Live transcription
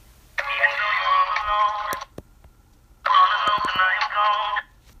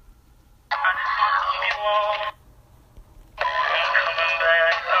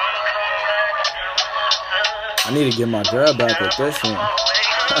I need to get my girl back with this one.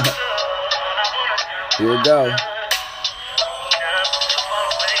 Here we go.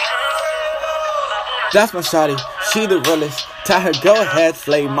 That's my shawty, she the realest. Tell her go ahead,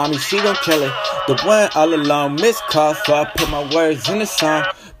 slay mommy, she gon' kill it. The one all alone, missed call, so I put my words in the song.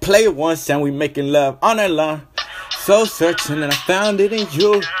 Play it once and we making love on our lawn. So searching and I found it in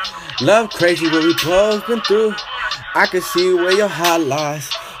you. Love crazy what we both been through. I can see where your heart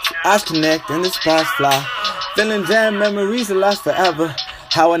lies. Eyes connect and the spots fly. Feeling damn memories will last forever.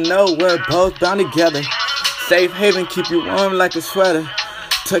 How I know we're both bound together. Safe haven, keep you warm like a sweater.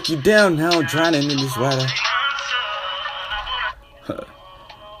 Tuck you down, now I'm drowning in this weather.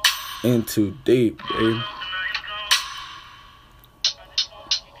 In too deep, babe.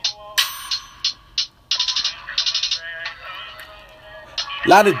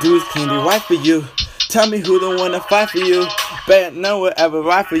 Lot of dudes can't be right for you. Tell me who the one to fight for you. Bet no one ever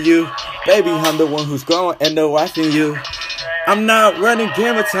right for you. Baby, I'm the one who's gonna end up wifing you. I'm not running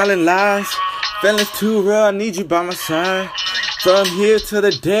game or telling lies. Feelings too real, I need you by my side. From here to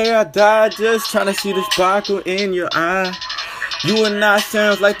the day I die, just trying to see the sparkle in your eye. You and I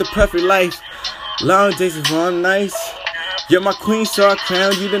sounds like the perfect life. Long days and warm nights. You're my queen, so I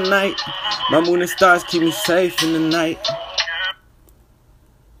crown you tonight. My moon and stars keep me safe in the night.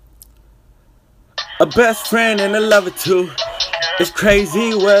 A best friend and a lover too. It's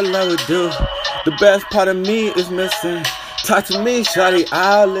crazy what love would do. The best part of me is missing. Talk to me, shawty,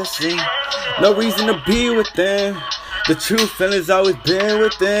 I'll listen. No reason to be within. The true feelings always been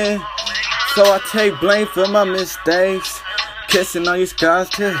within. So I take blame for my mistakes. Kissing on your scars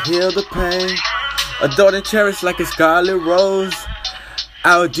to heal the pain. Adored and cherished like a scarlet rose.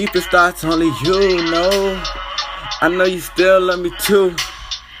 Our deepest thoughts only you know. I know you still love me too.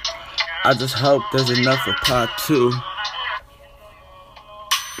 I just hope there's enough for part 2.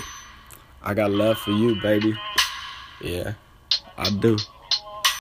 I got love for you, baby. Yeah, I do.